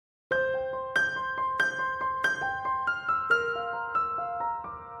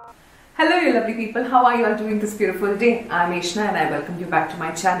Hello you lovely people, how are you all doing this beautiful day? I'm Eshna and I welcome you back to my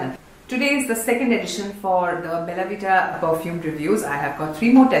channel. Today is the second edition for the Bella Vita perfume reviews. I have got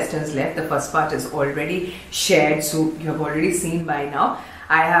 3 more testers left. The first part is already shared, so you have already seen by now.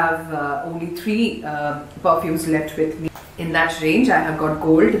 I have only 3 perfumes left with me. In that range, I have got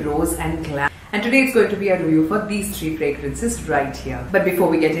Gold, Rose and Glam. And today it's going to be a review for these 3 fragrances right here. But before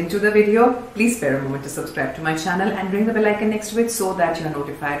we get into the video, please spare a moment to subscribe to my channel and ring the bell icon next to it so that you are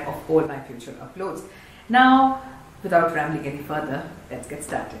notified of all my future uploads. Now, without rambling any further, let's get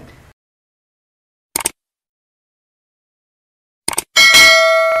started.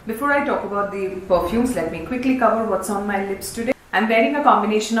 Before I talk about the perfumes, let me quickly cover what's on my lips today. I'm wearing a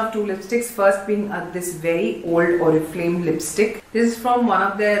combination of 2 lipsticks, first being this very old Oriflame lipstick. This is from one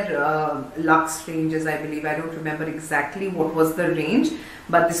of their luxe ranges, I believe. I don't remember exactly what was the range,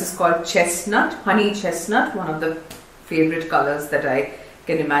 but this is called Chestnut, Honey Chestnut, one of the favorite colors that I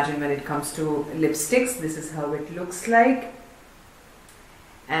can imagine when it comes to lipsticks. This is how it looks like.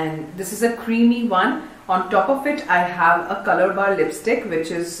 And this is a creamy one. On top of it, I have a color bar lipstick, which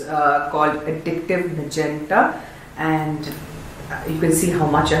is called Addictive Magenta. And you can see how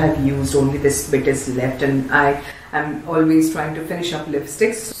much I have used. Only this bit is left, and I am always trying to finish up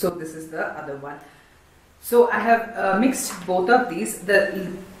lipsticks. So this is the other one. So I have mixed both of these.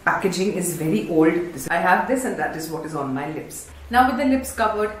 The packaging is very old. I have this, and that is what is on my lips. Now with the lips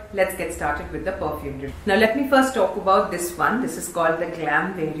covered, let's get started with the perfume review. Now let me first talk about this one. This is called the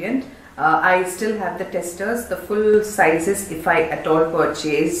Glam variant. I still have the testers, the full sizes. If I at all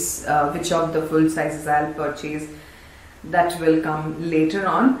purchase, which of the full sizes I'll purchase, that will come later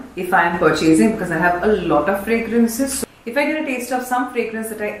on if I am purchasing, because I have a lot of fragrances. So if I get a taste of some fragrance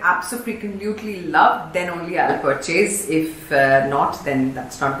that I absolutely love, then only I'll purchase. If not, then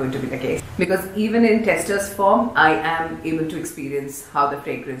that's not going to be the case, because even in testers form, I am able to experience how the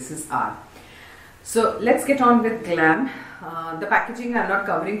fragrances are. So let's get on with Glam. The packaging I'm not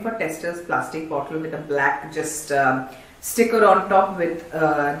covering for testers. Plastic bottle with a black just sticker on top with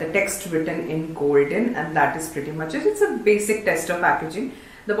the text written in golden, and that is pretty much it. It's a basic tester packaging.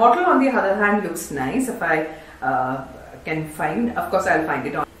 The bottle on the other hand looks nice. If I can find, of course I'll find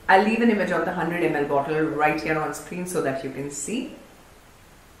it on. I'll leave an image of the 100 ml bottle right here on screen so that you can see.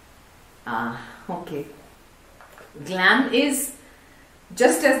 Okay. Glam is,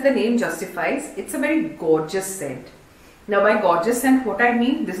 just as the name justifies, it's a very gorgeous scent. Now by gorgeous scent, what I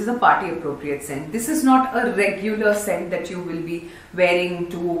mean, this is a party appropriate scent. This is not a regular scent that you will be wearing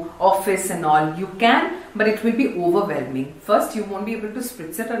to office and all. You can, but it will be overwhelming. First, you won't be able to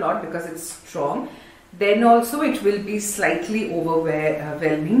spritz it a lot because it's strong. Then also it will be slightly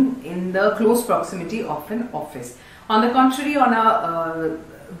overwhelming in the close proximity of an office. On the contrary, on a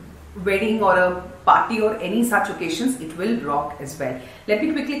wedding or a party or any such occasions, it will rock as well. Let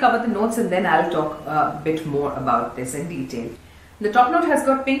me quickly cover the notes and then I'll talk a bit more about this in detail. The top note has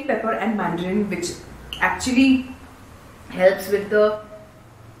got pink pepper and mandarin, which actually helps with the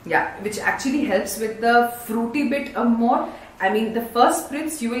fruity bit more. I mean, the first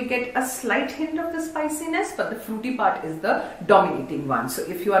spritz you will get a slight hint of the spiciness, but the fruity part is the dominating one. So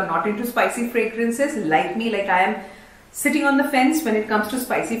if you are not into spicy fragrances like me, like I am sitting on the fence when it comes to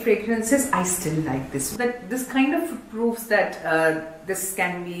spicy fragrances, I still like this. This kind of proves that this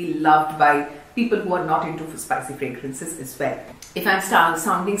can be loved by people who are not into spicy fragrances as well. If I'm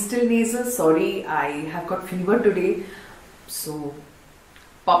sounding still nasal, sorry, I have got fever today. So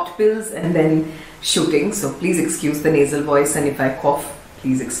popped pills and then shooting. So please excuse the nasal voice, and if I cough,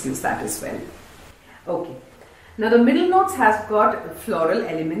 please excuse that as well. Okay. Now the middle notes has got floral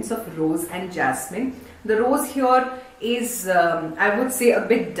elements of rose and jasmine. The rose here is, I would say, a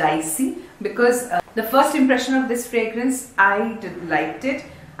bit dicey, because the first impression of this fragrance, I liked it.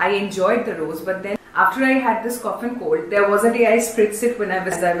 I enjoyed the rose, but then after I had this cough and cold, there was a day I spritzed it when I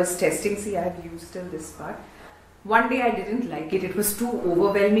was testing. See, I have used till this part. One day I didn't like it. It was too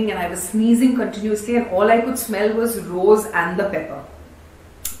overwhelming and I was sneezing continuously, and all I could smell was rose and the pepper.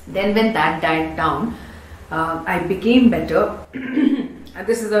 Then when that died down, I became better. And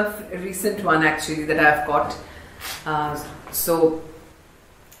this is a recent one actually that I've got. So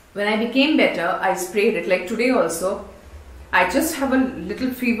when I became better, I sprayed it. Like today also, I just have a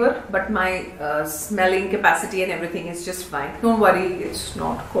little fever, but my smelling capacity and everything is just fine. Don't worry, it's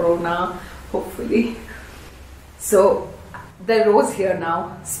not corona, hopefully. So the rose here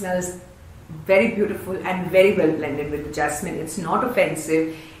now smells very beautiful and very well blended with the jasmine. It's not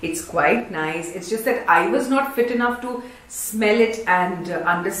offensive, it's quite nice. It's just that I was not fit enough to smell it and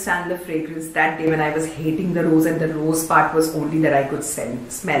understand the fragrance that day when I was hating the rose, and the rose part was only that I could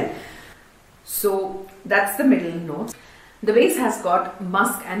smell. So that's the middle note. The base has got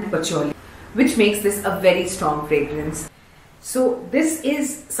musk and patchouli, which makes this a very strong fragrance. So this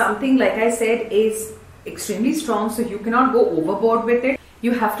is something, like I said, is extremely strong, so you cannot go overboard with it.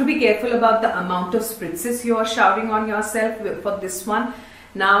 You have to be careful about the amount of spritzes you are showering on yourself for this one.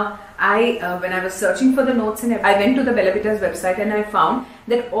 Now, when I was searching for the notes, and I went to the Bella Vita's website and I found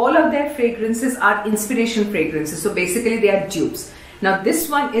that all of their fragrances are inspiration fragrances. So basically they are dupes. Now this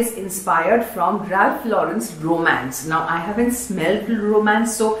one is inspired from Ralph Lauren's Romance. Now I haven't smelled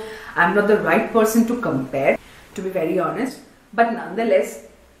Romance, so I'm not the right person to compare, to be very honest. But nonetheless,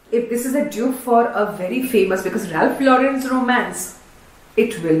 if this is a dupe for a very famous, because Ralph Lauren's Romance,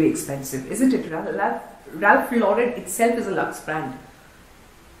 it will be expensive, isn't it? Ralph Lauren itself is a luxe brand.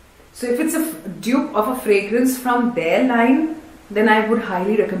 So if it's a dupe of a fragrance from their line, then I would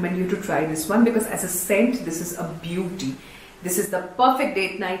highly recommend you to try this one, because as a scent, this is a beauty. This is the perfect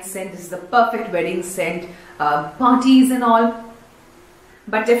date night scent. This is the perfect wedding scent, parties and all.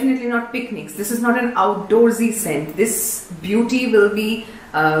 But definitely not picnics. This is not an outdoorsy scent. This beauty will be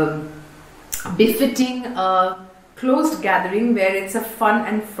befitting a closed gathering where it's a fun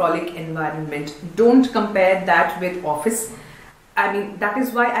and frolic environment. Don't compare that with office. I mean, that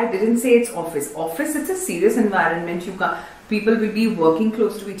is why I didn't say it's office. Office, it's a serious environment. People will be working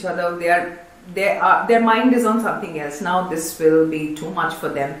close to each other. Their mind is on something else. Now this will be too much for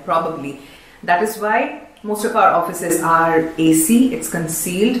them, probably. That is why most of our offices are AC. It's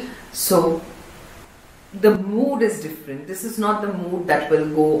concealed. So the mood is different. This is not the mood that will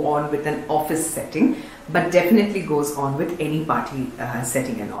go on with an office setting, but definitely goes on with any party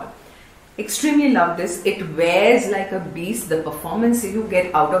setting and all. Extremely love this. It wears like a beast. The performance you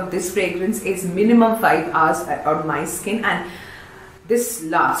get out of this fragrance is minimum 5 hours on my skin, and this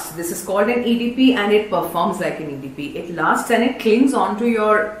lasts. This is called an EDP and it performs like an EDP. It lasts and it clings onto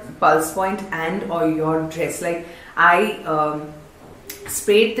your pulse point and or your dress. Like I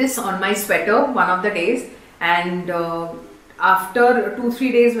sprayed this on my sweater one of the days, and after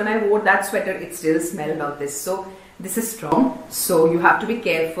 2-3 days when I wore that sweater, it still smelled of this. So this is strong, so you have to be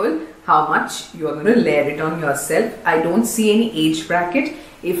careful how much you are going to layer it on yourself. I don't see any age bracket.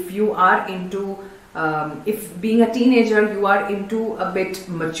 If you are into if being a teenager you are into a bit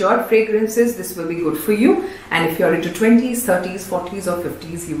mature fragrances, this will be good for you, and if you're into 20s, 30s, 40s or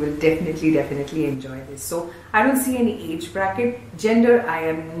 50s, you will definitely enjoy this. So I don't see any age bracket. Gender, I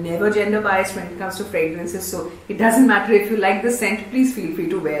am never gender biased when it comes to fragrances, so it doesn't matter. If you like the scent, please feel free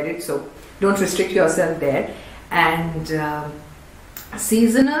to wear it, so don't restrict yourself there. And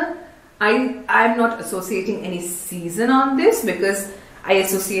seasonal, I'm not associating any season on this, because I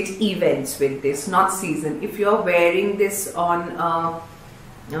associate events with this, not season. If you're wearing this on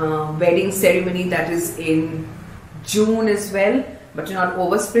a wedding ceremony that is in June as well, but you're not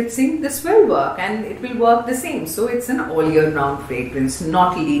over spritzing, this will work, and it will work the same. So it's an all year round fragrance,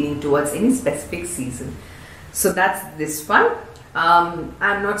 not leaning towards any specific season. So that's this one. I'm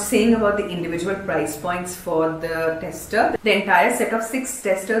not saying about the individual price points for the tester. The entire set of 6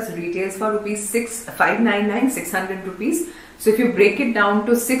 testers retails for ₹599, 600 rupees. So if you break it down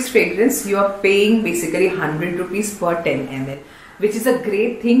to 6 fragrance, you are paying basically 100 rupees per 10 ml, which is a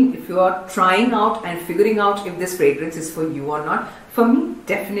great thing if you are trying out and figuring out if this fragrance is for you or not. For me,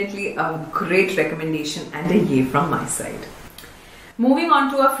 definitely a great recommendation and a yay from my side. Moving on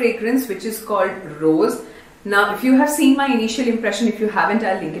to a fragrance which is called Rose. Now, if you have seen my initial impression, if you haven't,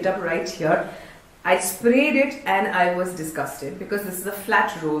 I'll link it up right here. I sprayed it and I was disgusted, because this is a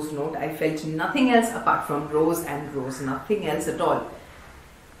flat rose note. I felt nothing else apart from rose and rose, nothing else at all.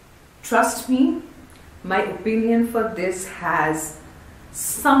 Trust me, my opinion for this has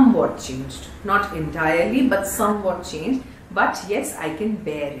somewhat changed. Not entirely, but somewhat changed. But yes, I can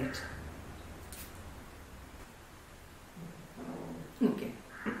bear it. Okay.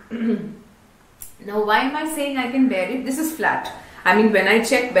 Now, why am I saying I can bear it? This is flat. I mean, when I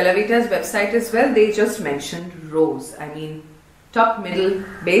checked Bella Vita's website as well, they just mentioned rose. I mean, top, middle,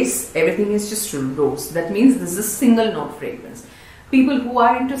 base, everything is just rose. That means this is a single note fragrance. People who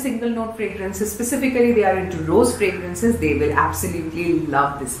are into single note fragrances, specifically they are into rose fragrances, they will absolutely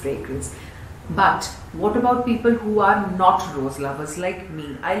love this fragrance. But what about people who are not rose lovers like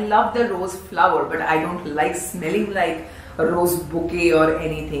me? I love the rose flower, but I don't like smelling like a rose bouquet or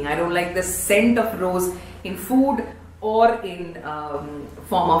anything. I don't like the scent of rose in food or in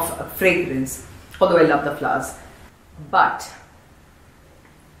form of fragrance, although I love the flowers. But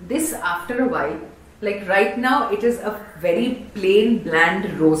this, after a while, like right now, it is a very plain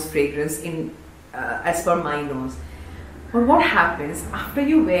bland rose fragrance in as per my nose. But what happens after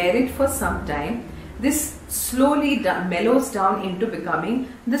you wear it for some time, this slowly mellows down into becoming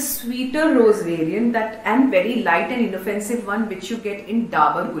the sweeter rose variant, that and very light and inoffensive one which you get in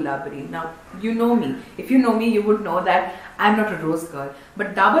Dabur Gulabari. Now, you know me. If you know me, you would know that I'm not a rose girl.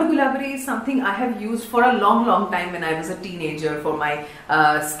 But Dabur Gulabari is something I have used for a long time when I was a teenager for my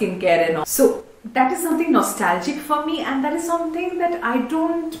skincare and all. So that is something nostalgic for me, and that is something that I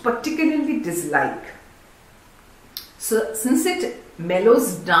don't particularly dislike. So since it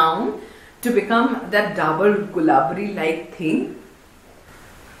mellows down to become that Dabur Gulabari like thing,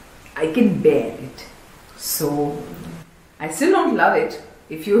 I can bear it. So I still don't love it.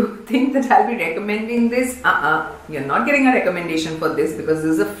 If you think that I'll be recommending this, you're not getting a recommendation for this, because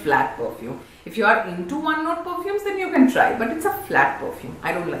this is a flat perfume. If you are into one note perfumes, then you can try, but it's a flat perfume.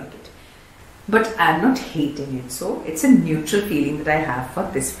 I don't like it. But I'm not hating it, so it's a neutral feeling that I have for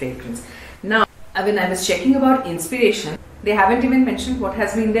this fragrance. Now, when I was checking about inspiration, they haven't even mentioned what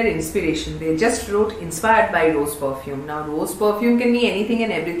has been their inspiration. They just wrote inspired by rose perfume. Now, rose perfume can be anything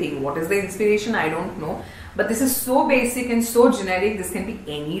and everything. What is the inspiration? I don't know. But this is so basic and so generic. This can be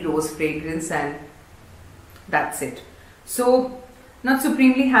any rose fragrance, and that's it. So, not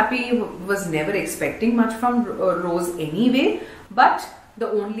supremely happy. Was never expecting much from rose anyway. But the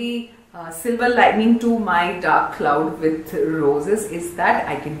only silver lining to my dark cloud with roses is that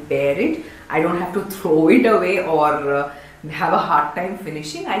I can bear it. I don't have to throw it away or have a hard time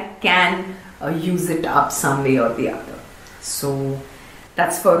finishing. I can use it up some way or the other. So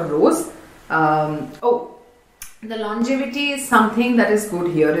that's for rose. Oh, the longevity is something that is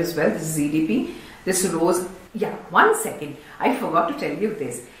good here as well. This is EDP. This rose. Yeah, 1 second. I forgot to tell you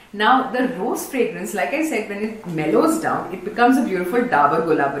this. Now, the rose fragrance, like I said, when it mellows down, it becomes a beautiful Dabur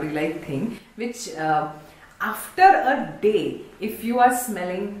Gulabari like thing, which after a day, if you are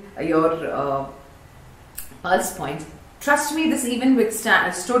smelling your pulse points, trust me, this even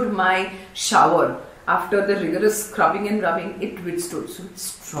withstood my shower. After the rigorous scrubbing and rubbing, it withstood. So it's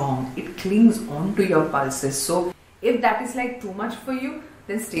strong. It clings on to your pulses. So if that is like too much for you,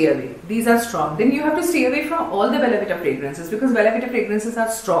 then stay away. These are strong. Then you have to stay away from all the Bella Vita fragrances, because Bella Vita fragrances are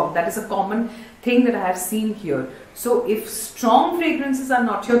strong. That is a common thing that I have seen here. So if strong fragrances are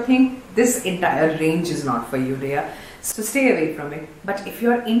not your thing, this entire range is not for you, dear. So stay away from it. But if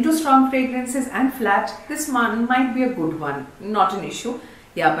you are into strong fragrances and flat, this one might be a good one. Not an issue.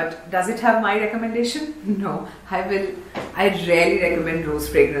 Yeah, but does it have my recommendation? No. I rarely recommend rose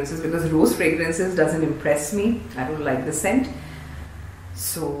fragrances, because rose fragrances doesn't impress me. I don't like the scent.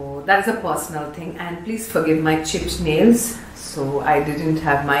 So that is a personal thing, and please forgive my chipped nails. So I didn't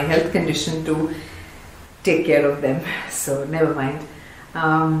have my health condition to take care of them. So never mind.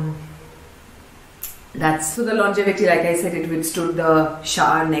 That's so the longevity, like I said, it withstood the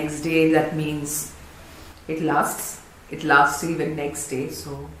shower next day. That means it lasts. It lasts even next day.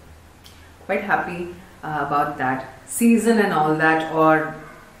 So quite happy about that. Season and all that, or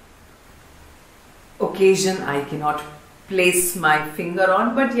occasion, I cannot place my finger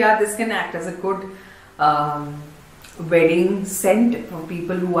on, but yeah, this can act as a good wedding scent for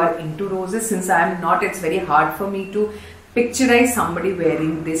people who are into roses. Since I am not, it's very hard for me to picturize somebody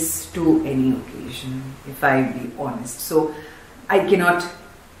wearing this to any occasion, if I be honest. So I cannot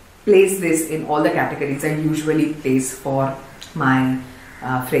place this in all the categories I usually place for my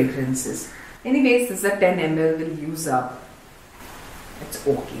fragrances. Anyways, this is a 10 ml, will use up. It's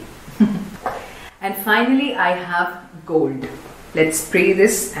okay. And finally, I have gold. Let's spray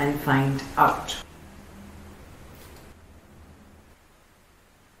this and find out.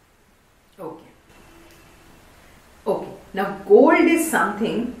 Okay. Okay. Now, gold is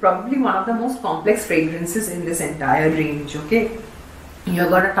something, probably one of the most complex fragrances in this entire range. Okay.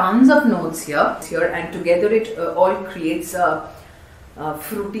 You've got tons of notes here, and together it all creates a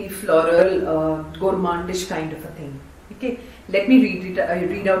fruity, floral, gourmandish kind of a thing. Okay. Let me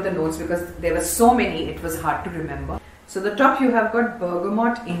read out the notes, because there were so many, it was hard to remember. So the top you have got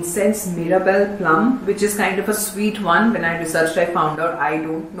bergamot, incense, mirabelle, plum, which is kind of a sweet one. When I researched, I found out I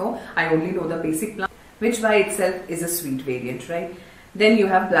don't know. I only know the basic plum, which by itself is a sweet variant, right? Then you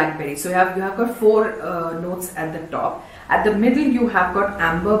have blackberry. So you have got 4 notes at the top. At the middle you have got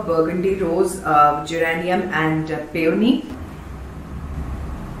amber, burgundy, rose, geranium and peony.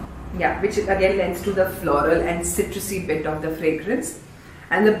 Yeah, which again lends to the floral and citrusy bit of the fragrance.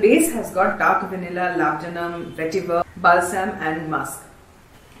 And the base has got dark vanilla, labdanum, vetiver, balsam and musk.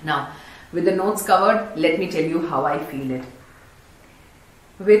 Now, with the notes covered, let me tell you how I feel it.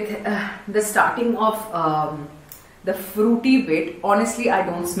 With the starting of the fruity bit, honestly I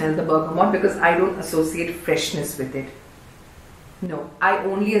don't smell the bergamot, because I don't associate freshness with it. No, I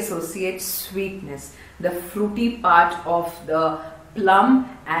only associate sweetness. The fruity part of the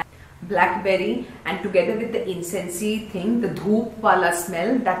plum and blackberry, and together with the incensey thing, the dhoop wala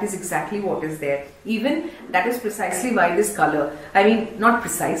smell, that is exactly what is there. Even that is precisely why this color, I mean not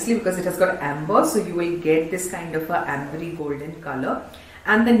precisely because it has got amber, so you will get this kind of a ambery golden color.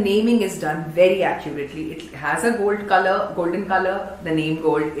 And the naming is done very accurately. It has a golden color, the name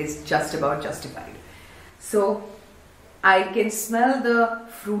gold is just about justified. So I can smell the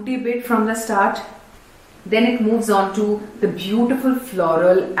fruity bit from the start, then it moves on to the beautiful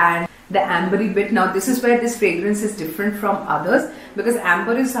floral and the ambery bit. Now this is where this fragrance is different from others, because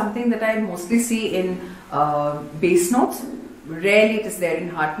amber is something that I mostly see in base notes. Rarely it is there in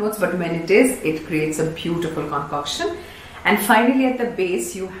heart notes, but when it is, it creates a beautiful concoction. And finally at the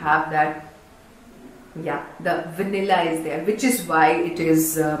base you have that, yeah, the vanilla is there, which is why it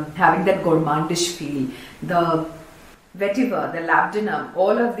is having that gourmandish feel. The vetiver, the labdanum,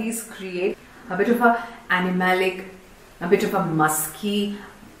 all of these create a bit of a animalic, a bit of a musky,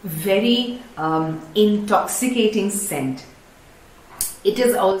 very intoxicating scent. It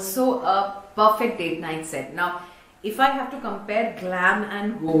is also a perfect date night scent. Now, if I have to compare Glam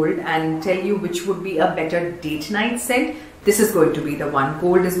and Gold and tell you which would be a better date night scent, this is going to be the one.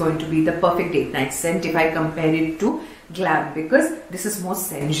 Gold is going to be the perfect date night scent if I compare it to Glam, because this is more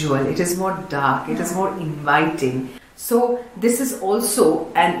sensual, it is more dark, it is more inviting. So this is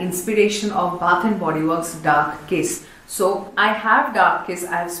also an inspiration of Bath & Body Works Dark Kiss. So I have Dark Kiss,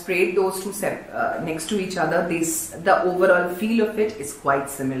 I have sprayed those two next to each other. The overall feel of it is quite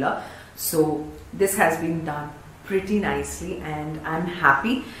similar. So this has been done pretty nicely, and I'm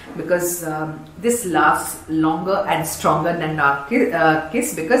happy because this lasts longer and stronger than Dark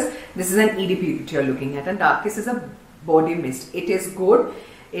Kiss, because this is an EDP that you're looking at, and Dark Kiss is a body mist. It is good,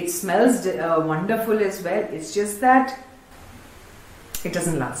 it smells wonderful as well. It's just that it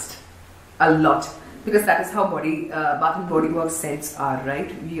doesn't last a lot, because that is how Bath & Body Works scents are,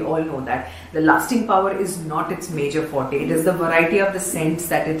 right? We all know that. The lasting power is not its major forte. It is the variety of the scents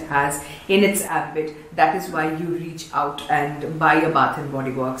that it has in its ambit. That is why you reach out and buy a Bath &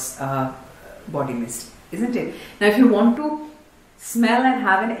 Body Works body mist, isn't it? Now, if you want to smell and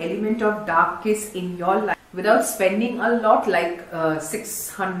have an element of Dark Kiss in your life without spending a lot, like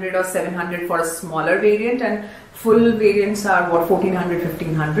 600 or 700 for a smaller variant, and full variants are what, 1400,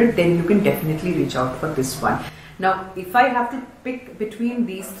 1500, then you can definitely reach out for this one. Now, if I have to pick between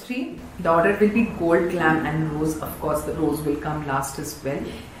these three, the order will be Gold, Glam and Rose. Of course, the Rose will come last as well.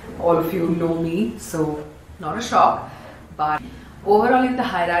 All of you know me, so not a shock. But overall, in the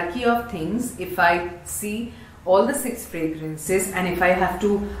hierarchy of things, if I see all the 6 fragrances and if I have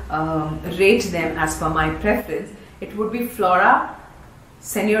to rate them as per my preference, it would be Flora,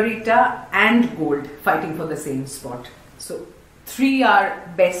 Senorita and Gold fighting for the same spot. So 3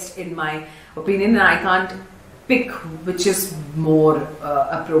 are best in my opinion, and I can't pick which is more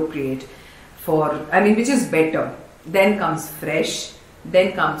appropriate for, which is better. Then comes Fresh,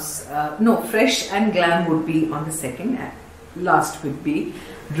 then comes, Fresh and Glam would be on the second, and last would be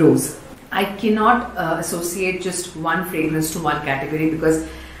Rose. I cannot associate just one fragrance to one category because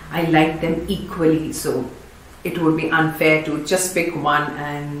I like them equally, so it would be unfair to just pick one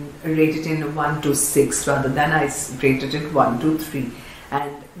and rate it in 1 to 6 rather than I rated it 1 to 3,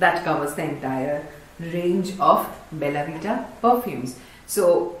 and that covers the entire range of Bella Vita perfumes.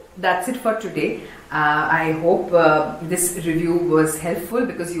 So that's it for today. I hope this review was helpful,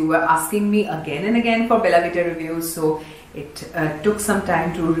 because you were asking me again and again for Bella Vita reviews, so it took some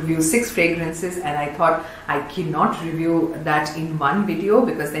time to review 6 fragrances, and I thought I cannot review that in one video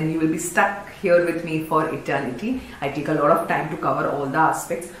because then you will be stuck here with me for eternity. I take a lot of time to cover all the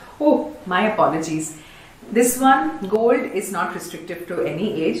aspects. Oh, my apologies. This one, Gold, is not restrictive to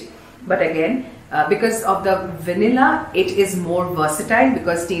any age, but again, because of the vanilla, it is more versatile,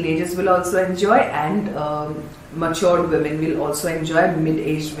 because teenagers will also enjoy, and matured women will also enjoy,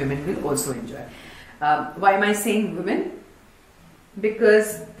 mid-aged women will also enjoy. Why am I saying women?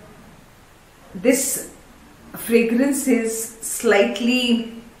 Because this fragrance is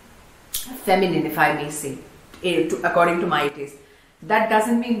slightly feminine, if I may say, according to my taste. That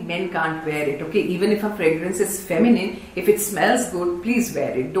doesn't mean men can't wear it, okay? Even if a fragrance is feminine, if it smells good, please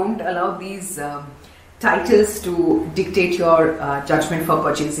wear it. Don't allow these titles to dictate your judgment for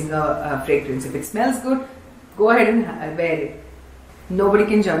purchasing a fragrance. If it smells good, go ahead and wear it. Nobody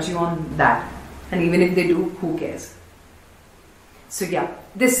can judge you on that. And even if they do, who cares? So yeah,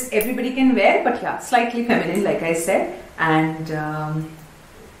 this everybody can wear, but yeah, slightly feminine, like I said. And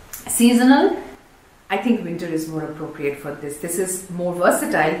seasonal, I think winter is more appropriate for this. This is more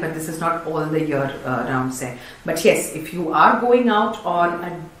versatile, but this is not all the year round scent. But yes, if you are going out on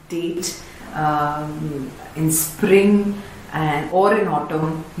a date in spring and or in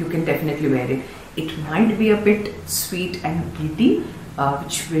autumn, you can definitely wear it. It might be a bit sweet and giddy,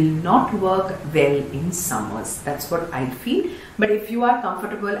 which will not work well in summers. That's what I feel. But if you are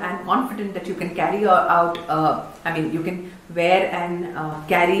comfortable and confident that you can carry out, you can wear and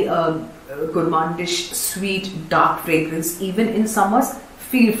carry a gourmandish, sweet, dark fragrance even in summers,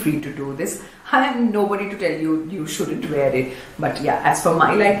 feel free to do this. I am nobody to tell you you shouldn't wear it. But yeah, as for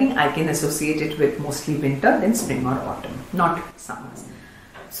my liking, I can associate it with mostly winter, then spring or autumn, not summers.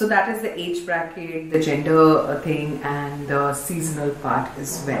 So that is the age bracket, the gender thing, and the seasonal part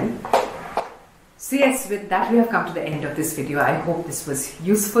as well. So yes, with that we have come to the end of this video. I hope this was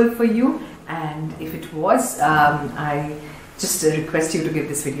useful for you, and if it was, I just request you to give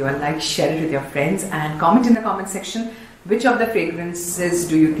this video a like, share it with your friends, and comment in the comment section which of the fragrances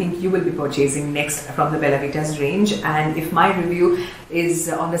do you think you will be purchasing next from the Bella Vita's range. And if my review is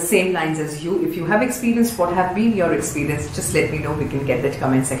on the same lines as you, if you have experienced, what have been your experience, just let me know. We can get that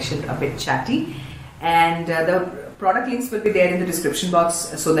comment section a bit chatty. And the product links will be there in the description box,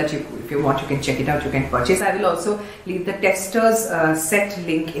 so that if you want, you can check it out, you can purchase. I will also leave the testers set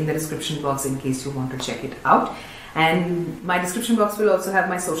link in the description box in case you want to check it out. And my description box will also have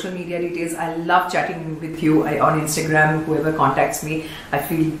my social media details. I love chatting with you on Instagram. Whoever contacts me, I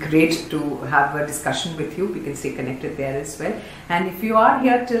feel great to have a discussion with you. We can stay connected there as well. And if you are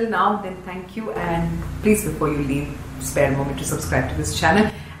here till now, then thank you. And please, before you leave, spare a moment to subscribe to this channel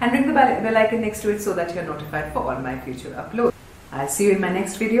and ring the bell icon next to it so that you're notified for all my future uploads. I'll see you in my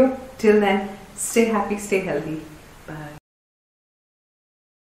next video. Till then, stay happy, stay healthy.